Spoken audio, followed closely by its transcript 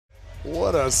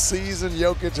What a season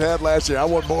Jokic had last year. I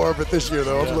want more of it this year,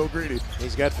 though. I'm a little greedy.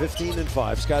 He's got 15 and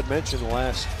 5. Scott mentioned the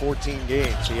last 14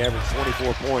 games. He averaged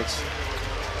 24 points,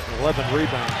 11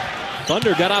 rebounds.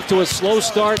 Thunder got off to a slow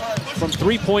start from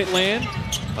three-point land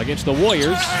against the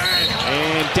Warriors.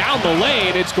 And down the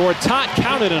lane, it's Gortat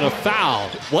counted in a foul.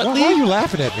 Why are you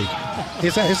laughing at me?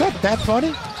 Is that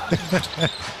funny?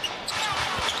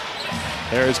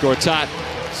 There is Gortat.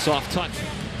 Soft touch.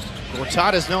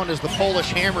 Gortat is known as the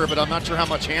Polish hammer, but I'm not sure how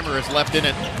much hammer is left in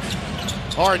it.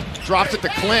 Hard drops it to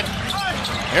Clint.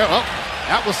 Yeah, well,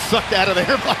 that was sucked out of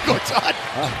there by Gortat.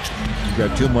 You've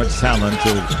got too much talent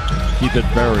to keep it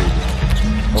buried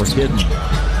or hidden.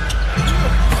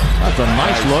 That's a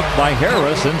nice look by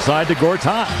Harris inside to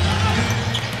Gortat.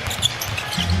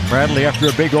 Bradley after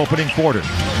a big opening quarter.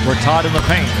 Gortat in the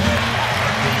paint.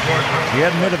 He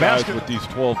hadn't made a basket. With these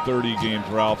 12:30 games,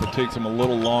 Ralph, it takes him a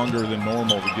little longer than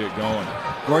normal to get going.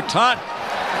 Gortat,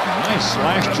 nice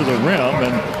slash to the rim,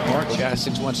 and Mark, yeah,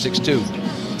 6'1", 6'2".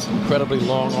 Incredibly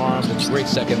long arm. It's a great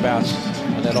second bounce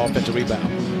on that offensive rebound.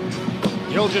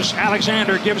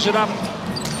 Alexander gives it up.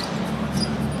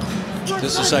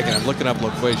 Just a second, I'm looking up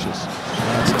Loquacious.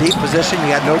 It's deep position, you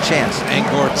got no chance. And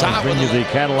Gortat. Bring you the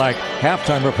Cadillac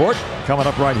halftime report coming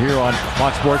up right here on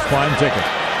Fox Sports Prime Ticket.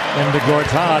 Into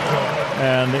Gortat,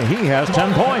 and he has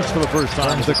 10 points for the first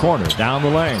time at the corner. Down the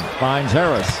lane, finds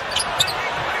Harris.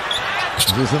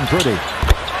 This isn't pretty.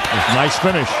 It's a nice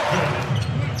finish.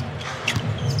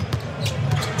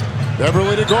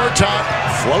 Beverly to Gortat,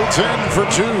 floats in for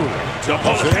two.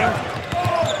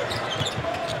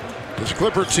 This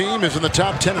Clipper team is in the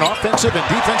top 10 in offensive and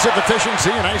defensive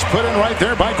efficiency. A nice put in right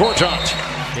there by Gortat.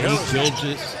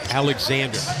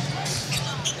 Alexander.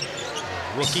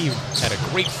 Rookie had a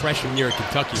great freshman year at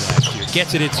Kentucky last year.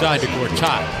 Gets it inside to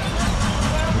Gortat.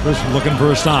 Looking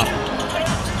for a stop.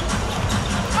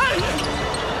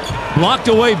 Blocked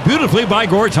away beautifully by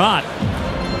Gortat.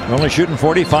 Only shooting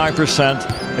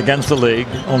 45% against the league.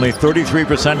 Only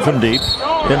 33% from deep.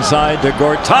 Inside to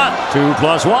Gortat.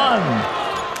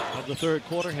 2+1. Of the third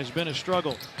quarter has been a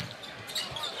struggle.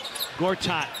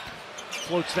 Gortat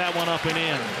floats that one up and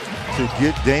in. To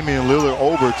get Damian Lillard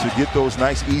over to get those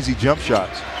nice easy jump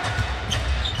shots.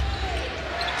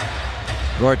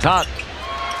 Gortat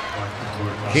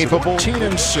capable. 14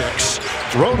 and 6,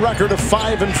 road record of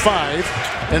 5 and 5,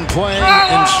 and playing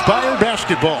inspired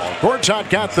basketball. Gortat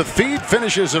got the feed,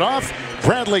 finishes it off.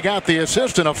 Bradley got the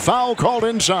assist, and a foul called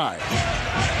inside.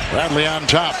 Bradley on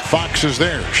top. Fox is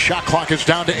there. Shot clock is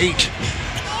down to 8.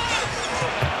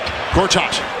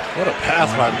 Gortat. What a pass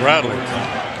by Bradley.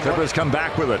 Clippers come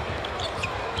back with it.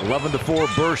 11-4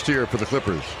 burst here for the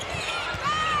Clippers.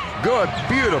 Good,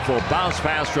 beautiful bounce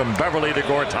pass from Beverly to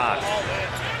Gortat.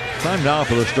 Time now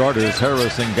for the starters,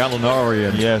 Harris and Gallinari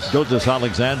and Gilgeous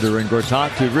Alexander and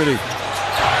Gortat to really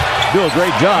do a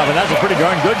great job, and that's a pretty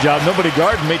darn good job. Nobody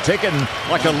guarding me, taking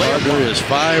like a layup. Is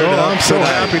fired up. I'm so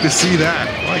happy to see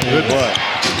that. My goodness.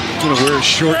 Going to wear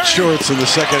short shorts in the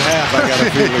second half, I got a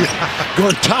feeling.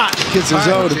 Gortat gets his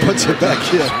own and puts it back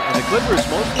in. And the Clippers,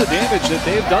 most of the damage that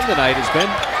they've done tonight has been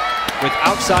with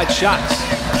outside shots.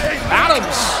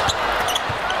 Adams!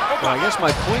 Well, I guess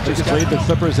my point is the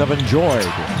Clippers have enjoyed.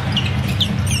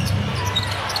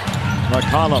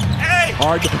 McCollum,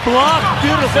 hard to block,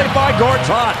 beautifully by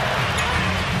Gortat.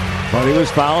 But he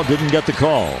was fouled, didn't get the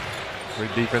call.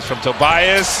 Great defense from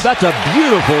Tobias. That's a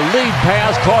beautiful lead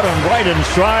pass, caught him right in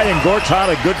stride, and Gortat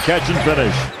a good catch and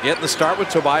finish. Getting the start with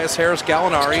Tobias Harris,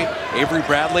 Gallinari, Avery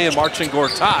Bradley, and Marcin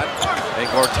Gortat. And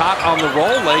Gortat on the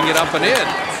roll, laying it up and in.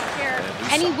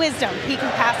 Any wisdom he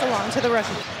can pass along to the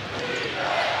rookie.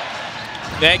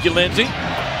 Thank you, Lindsay.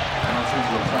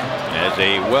 As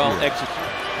a well-executed.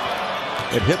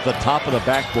 It hit the top of the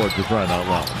backboard for crying out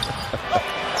loud.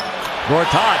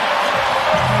 Gortat.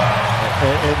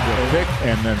 Pick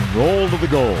and then roll to the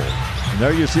goal. And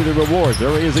there you see the reward.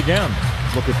 There he is again.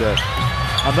 Look at that.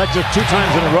 And that's just 2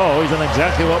 times in a row. He's done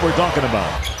exactly what we're talking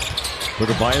about. For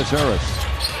Tobias Harris.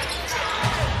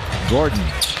 Gordon.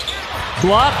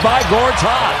 Blocked by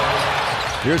Gortat.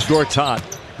 Here's Gortat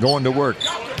going to work.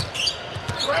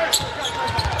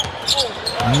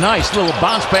 Nice little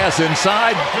bounce pass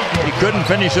inside. He couldn't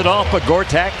finish it off, but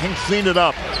Gortat can clean it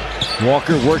up.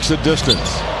 Walker works the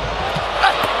distance.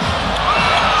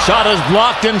 Shot is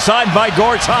blocked inside by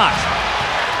Gortat.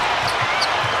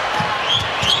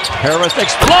 Harris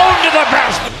explode to the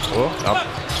basket.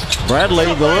 Bradley,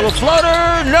 the little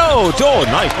floater. No. Oh,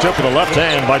 nice tip to the left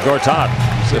hand by Gortat.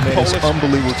 It's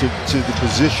unbelievable to the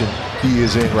position he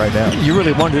is in right now. You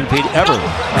really wondered if he'd ever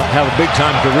have a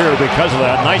big-time career because of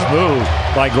that. Nice move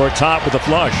by Gortat with the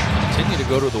flush. Continue to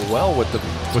go to the well with the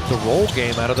roll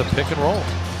game out of the pick and roll.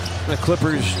 The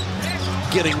Clippers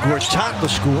getting Gortat the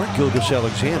score.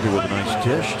 Gilgeous-Alexander with a nice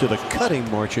dish to the cutting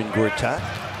Marcin Gortat.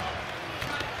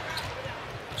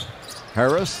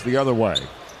 Harris the other way.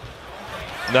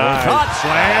 Nice. Gortat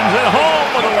slams it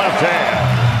home with a left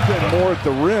hand. Been more at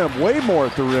the rim, way more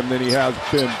at the rim than he has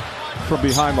been from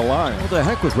behind the line. Well, the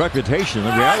heck with reputation.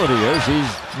 The reality is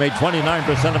he's made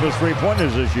 29% of his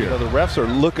three-pointers this year. You know, the refs are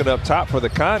looking up top for the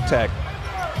contact.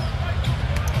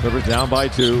 Clippers down by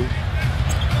 2.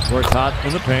 Gortat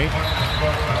in the paint.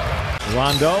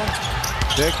 Rondo,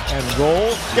 pick and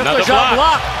roll. Get the shot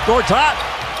blocked. Gortat.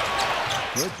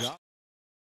 Good job.